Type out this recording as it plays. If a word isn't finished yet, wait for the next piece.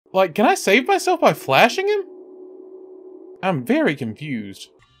Like, can I save myself by flashing him? I'm very confused.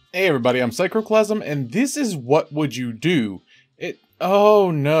 Hey everybody, I'm Psychroclasm, and this is What Would You Do?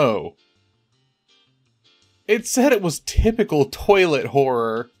 Oh no. It said it was typical toilet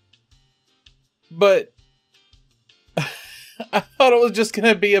horror. But I thought it was just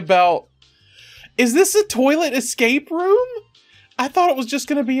gonna be about... Is this a toilet escape room? I thought it was just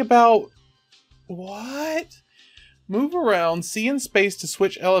gonna be about... What? Move around, C in space to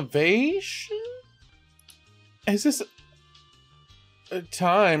switch elevation? Is this...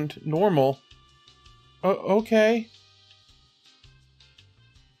 timed, normal? Okay.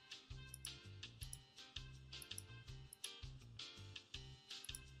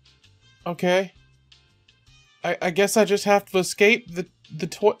 Okay. I guess I just have to escape the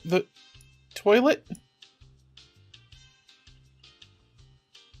toilet?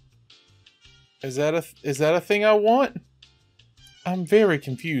 Is that a thing I want? I'm very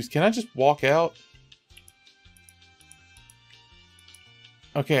confused. Can I just walk out?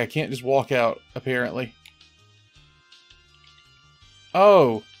 Okay, I can't just walk out, apparently.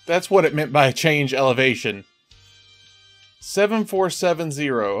 Oh, that's what it meant by change elevation. 7470,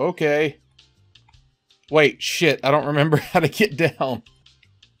 okay. Wait, shit, I don't remember how to get down.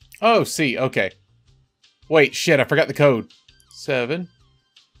 Oh, see, okay. Wait, shit, I forgot the code. 7,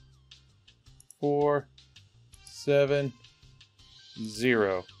 4, 7,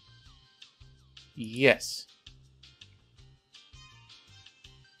 0. Yes.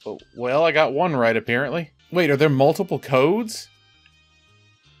 Oh, well, I got one right, apparently. Wait, are there multiple codes?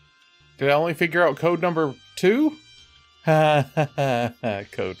 Did I only figure out code number 2? Ha ha ha ha,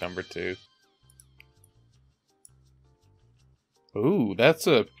 code number 2. Ooh, that's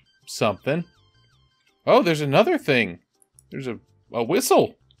a something. Oh, there's another thing. There's a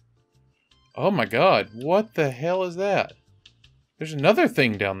whistle. Oh my god, what the hell is that? There's another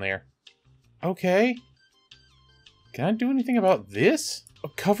thing down there. Okay. Can I do anything about this? A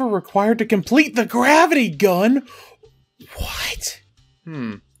cover required to complete the gravity gun? What?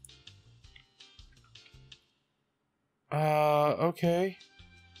 Okay.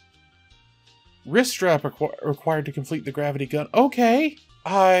 Wrist strap required to complete the gravity gun. Okay.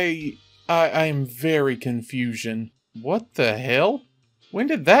 I'm very confusion. What the hell? When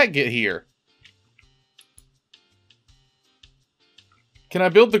did that get here? Can I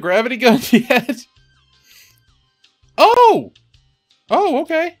build the gravity gun yet? Oh! Oh,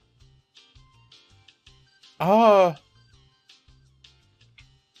 okay. I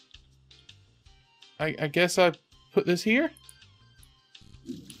guess I put this here?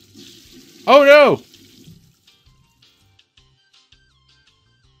 Oh no!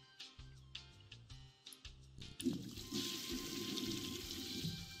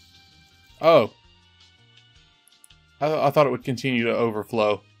 Oh. I thought it would continue to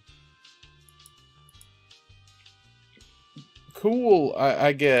overflow. Cool,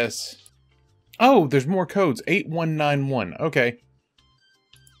 I guess. Oh, there's more codes. 8191. Okay.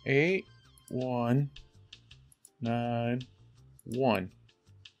 8191.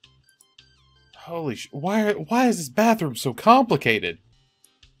 Holy sh... Why is this bathroom so complicated?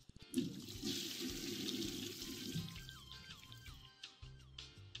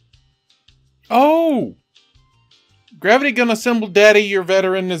 Oh! Gravity gun assembled, daddy. Your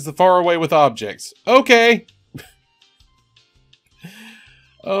veteran is the far away with objects. Okay.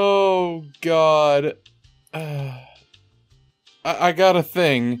 Oh, God. I got a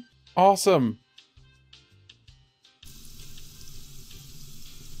thing. Awesome.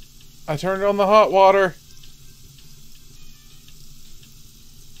 I turned on the hot water.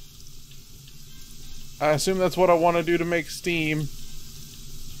 I assume that's what I want to do to make steam.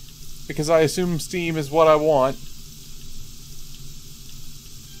 Because I assume steam is what I want.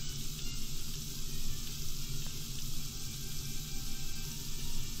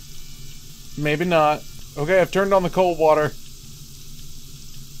 Maybe not. Okay, I've turned on the cold water.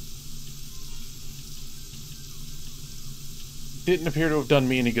 Didn't appear to have done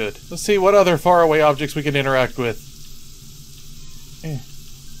me any good. Let's see what other faraway objects we can interact with.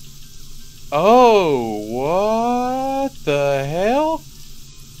 Oh, what the hell?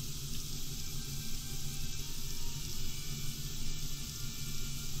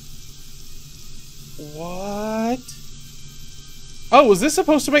 What? Oh, was this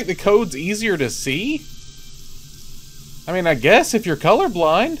supposed to make the codes easier to see? I mean, I guess if you're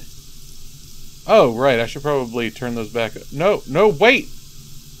colorblind. Oh, right, I should probably turn those back up. No, no, wait!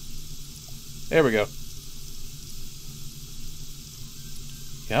 There we go.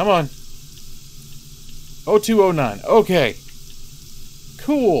 Come on. 0209. Okay.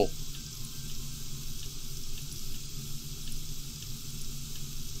 Cool.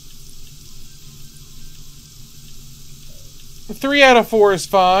 3 out of 4 is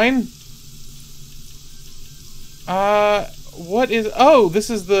fine. What is... Oh, this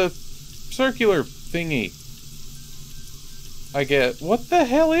is the circular thingy. I get... What the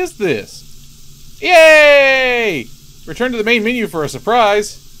hell is this? Yay! Return to the main menu for a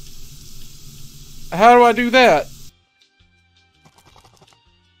surprise. How do I do that?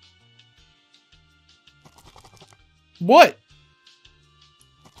 What?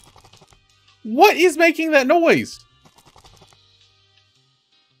 What is making that noise?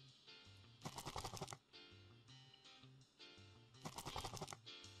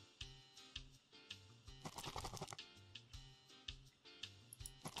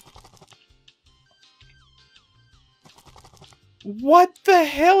 What the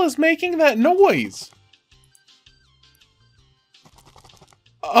hell is making that noise?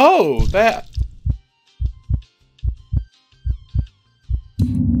 Oh, that...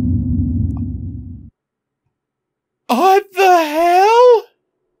 What the hell?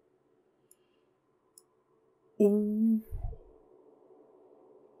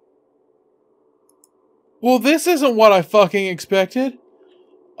 Well, this isn't what I fucking expected.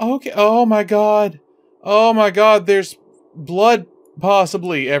 Okay, oh my god. Oh my god, there's blood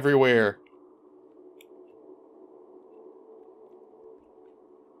possibly everywhere.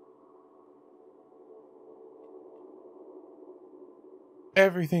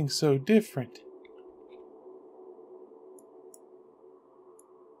 Everything's so different.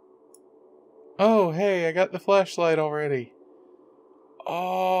 Oh, hey, I got the flashlight already.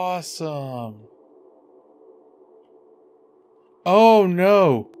 Awesome. Oh,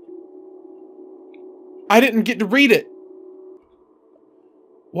 no. I didn't get to read it.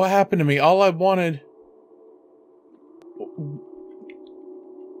 What happened to me? All I wanted...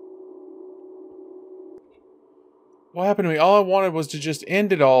 What happened to me? All I wanted was to just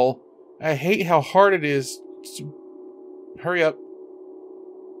end it all. I hate how hard it is to... Hurry up.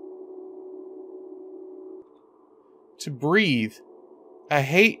 To breathe. I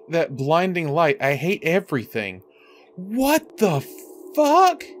hate that blinding light. I hate everything. What the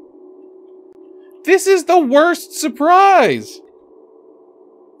fuck? This is the worst surprise!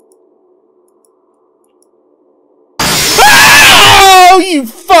 Oh, you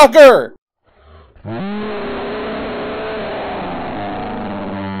fucker!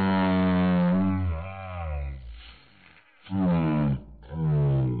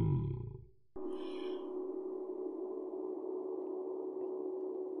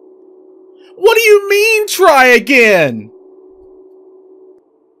 What do you mean, try again?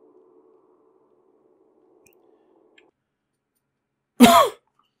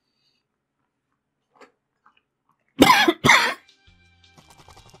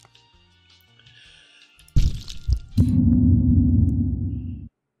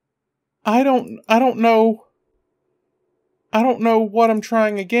 I don't know. I don't know what I'm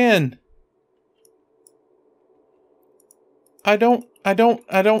trying again. I don't know.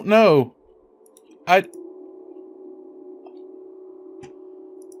 I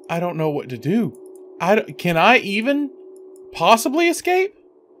don't know what to do. Can I even possibly escape?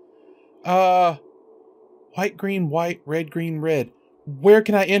 White, green, white, red, green, red. Where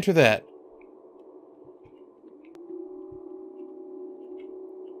can I enter that?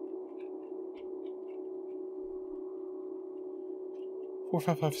 Four,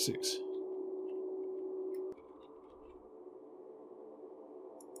 five, five, six.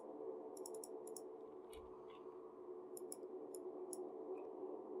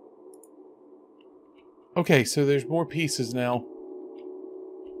 Okay, so there's more pieces now.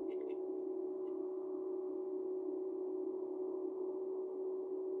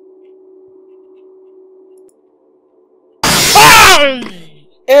 Ah!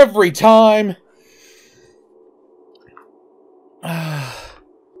 Every time.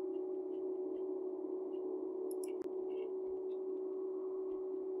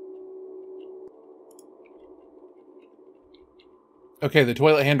 Okay, the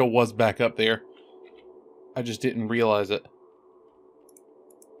toilet handle was back up there. I just didn't realize it.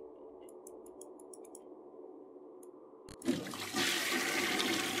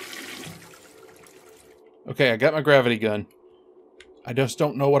 Okay, I got my gravity gun. I just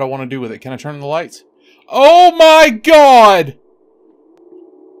don't know what I want to do with it. Can I turn on the lights? Oh my god!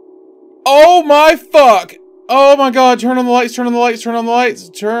 Oh my fuck! Oh my god, turn on the lights, turn on the lights, turn on the lights,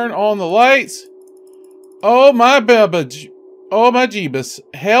 turn on the lights! Oh my babbage. Oh my jeebus.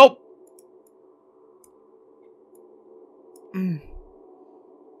 Help!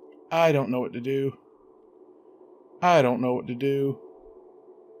 I don't know what to do. I don't know what to do.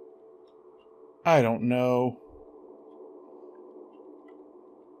 I don't know.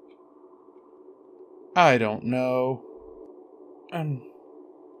 I don't know. I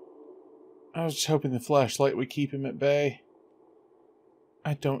was just hoping the flashlight would keep him at bay.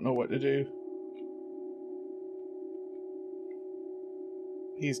 I don't know what to do.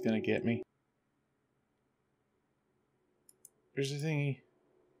 He's gonna get me. There's a thingy.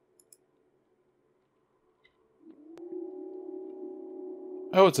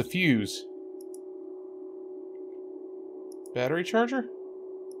 Oh, it's a fuse. Battery charger?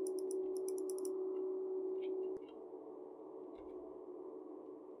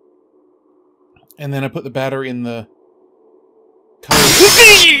 And then I put the battery in the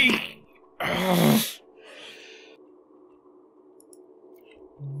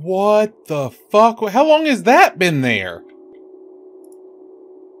What the fuck? How long has that been there?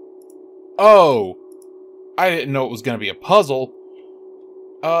 Oh. I didn't know it was going to be a puzzle.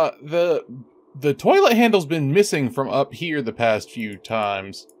 The toilet handle's been missing from up here the past few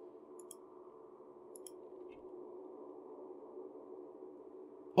times.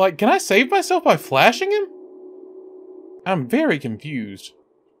 Like, can I save myself by flashing him? I'm very confused.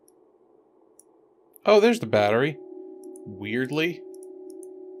 Oh, there's the battery. Weirdly.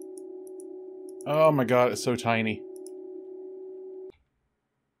 Oh my god, it's so tiny.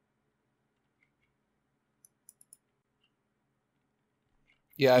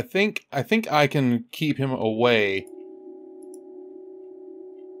 Yeah, I think I can keep him away.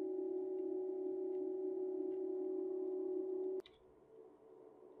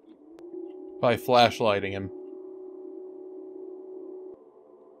 By flashlighting him.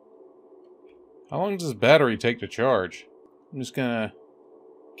 How long does this battery take to charge? I'm just gonna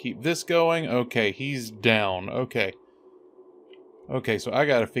keep this going. Okay, he's down. Okay. Okay, so I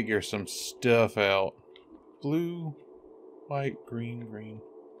gotta figure some stuff out. Blue, white, green, green.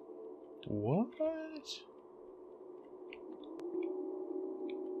 What?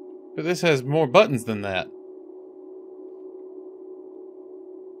 But this has more buttons than that.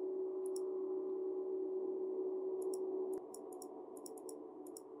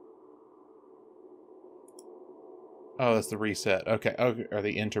 Oh, that's the reset. Okay, okay, or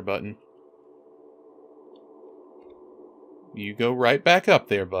the enter button. You go right back up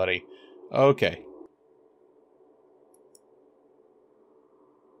there, buddy. Okay.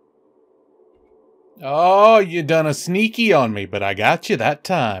 Oh, you done a sneaky on me, but I got you that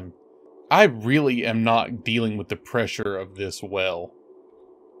time. I really am not dealing with the pressure of this well.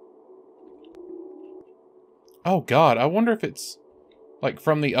 Oh god, I wonder if it's like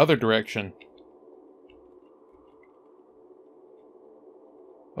from the other direction.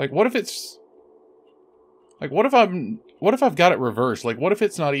 Like, what if it's... Like, what if I've got it reversed? Like, what if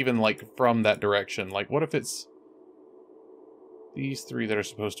it's not even, like, from that direction? Like, what if it's... These three that are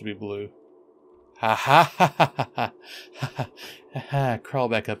supposed to be blue. Ha ha ha ha ha ha ha ha ha. Crawl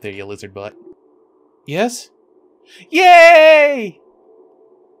back up there, you lizard butt. Yes? Yay!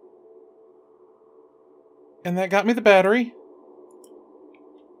 And that got me the battery.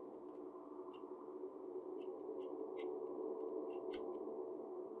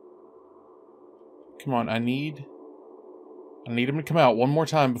 Come on, I need him to come out one more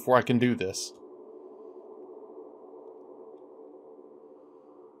time before I can do this.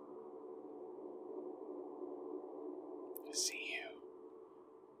 I see you.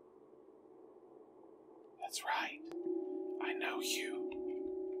 That's right. I know you.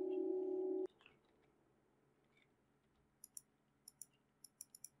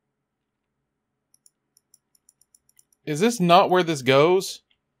 Is this not where this goes?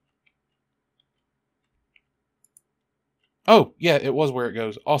 Oh, yeah, it was where it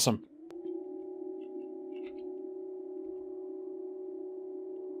goes. Awesome.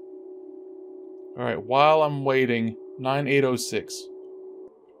 Alright, while I'm waiting, 9806.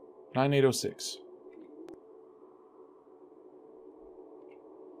 9806.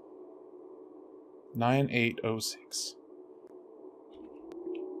 $9806.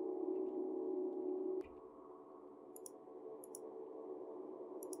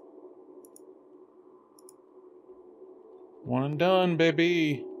 One and done,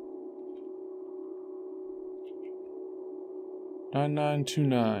 baby.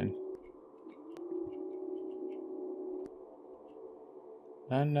 9929.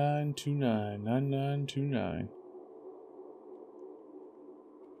 9929. 9929.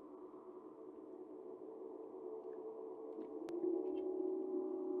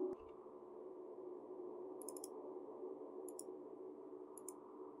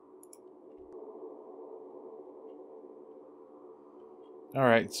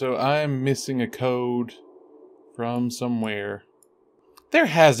 Alright, so I'm missing a code from somewhere. There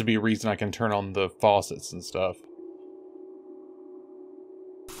has to be a reason I can turn on the faucets and stuff.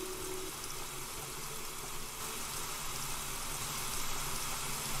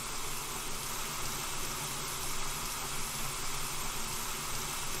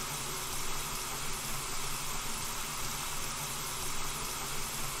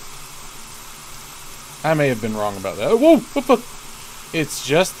 I may have been wrong about that. Whoa! Whoop. It's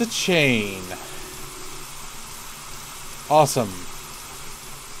just the chain. Awesome.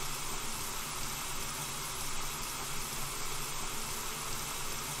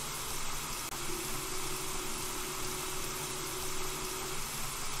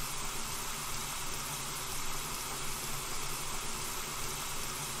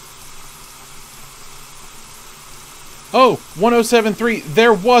 Oh, 1073.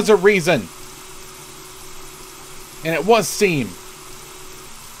 There was a reason. And it was steam.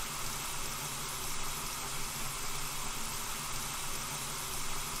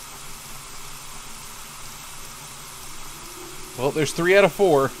 Well, there's 3 out of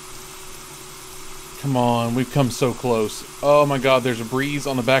 4. Come on, we've come so close. Oh my god, there's a breeze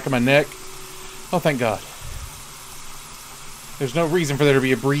on the back of my neck. Oh, thank god. There's no reason for there to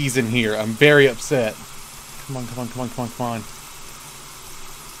be a breeze in here. I'm very upset. Come on, come on, come on, come on, come on.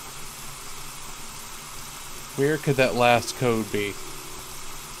 Where could that last code be?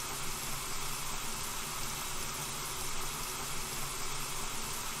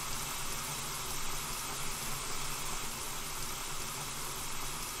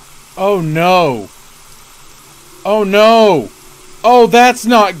 Oh no! Oh no! Oh, that's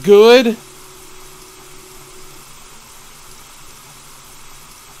not good!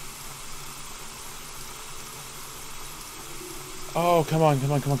 Oh, come on,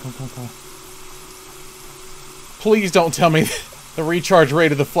 come on, come on, come on, come on, come on. Please don't tell me the recharge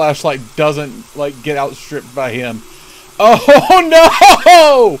rate of the flashlight doesn't, like, get outstripped by him. Oh,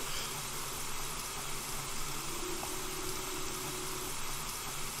 no!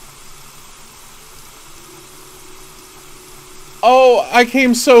 Oh, I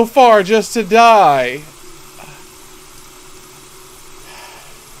came so far just to die.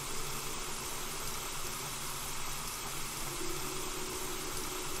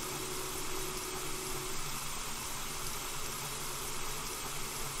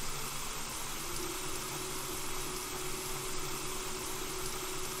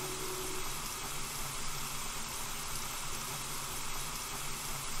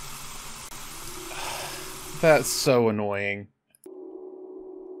 That's so annoying.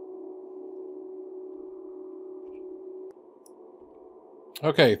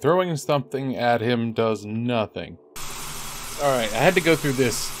 Okay, throwing something at him does nothing. Alright, I had to go through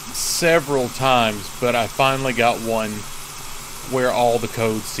this several times, but I finally got one where all the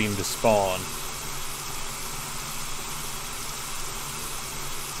codes seem to spawn.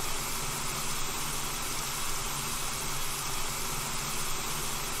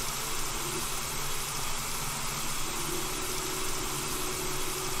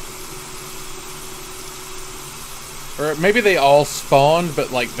 Or maybe they all spawned, but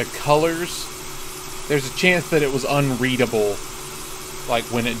like the colors, there's a chance that it was unreadable, like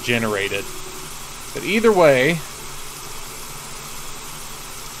when it generated. But either way...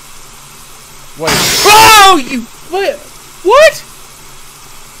 Wait. Oh! You... What? What?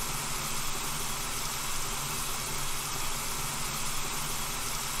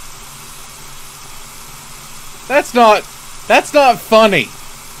 That's not funny.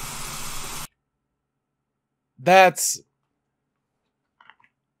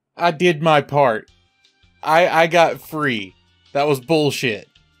 I did my part. I got free. That was bullshit.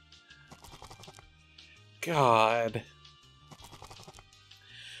 God.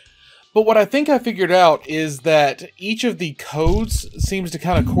 But what I think I figured out is that each of the codes seems to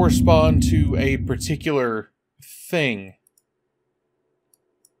kind of correspond to a particular thing.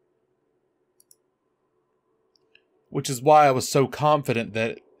 Which is why I was so confident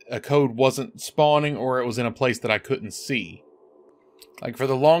that a code wasn't spawning or it was in a place that I couldn't see. Like, for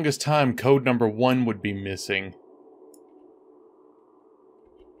the longest time, code number 1 would be missing.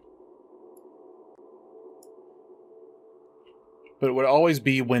 But it would always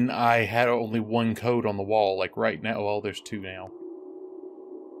be when I had only one code on the wall, like right now. Well, there's 2 now.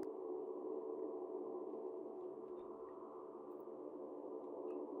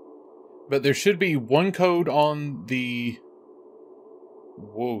 But there should be 1 code on the...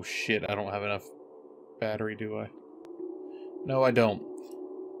 Whoa, shit, I don't have enough battery, do I? No, I don't.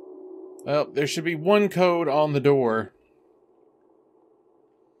 Well, there should be 1 code on the door.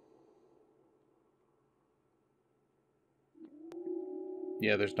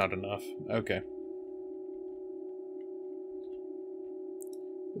 Yeah, there's not enough. Okay.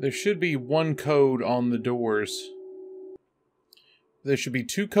 There should be 1 code on the doors. There should be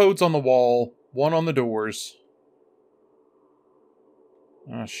 2 codes on the wall, 1 on the doors.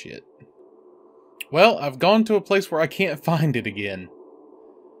 Oh, shit. Well, I've gone to a place where I can't find it again.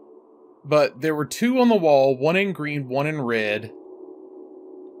 But there were 2 on the wall, 1 in green, 1 in red.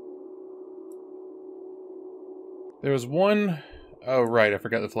 There was one... Oh, right, I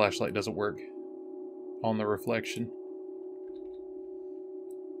forgot the flashlight doesn't work on the reflection.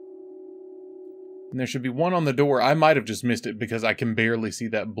 And there should be one on the door. I might have just missed it because I can barely see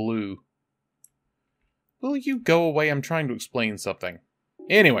that blue. Will you go away? I'm trying to explain something.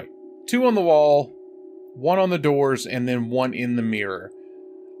 Anyway, 2 on the wall, 1 on the doors, and then 1 in the mirror.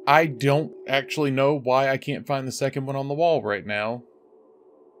 I don't actually know why I can't find the second one on the wall right now.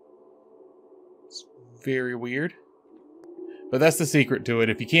 It's very weird. But that's the secret to it.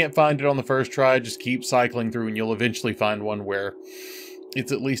 If you can't find it on the first try, just keep cycling through and you'll eventually find one where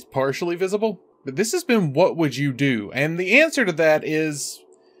it's at least partially visible. But this has been What Would You Do? And the answer to that is...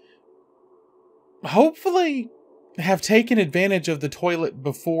 hopefully have taken advantage of the toilet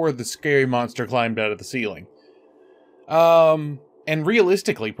before the scary monster climbed out of the ceiling. And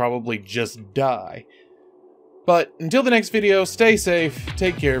realistically, probably just die. But until the next video, stay safe,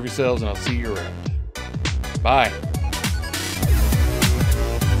 take care of yourselves, and I'll see you around. Bye.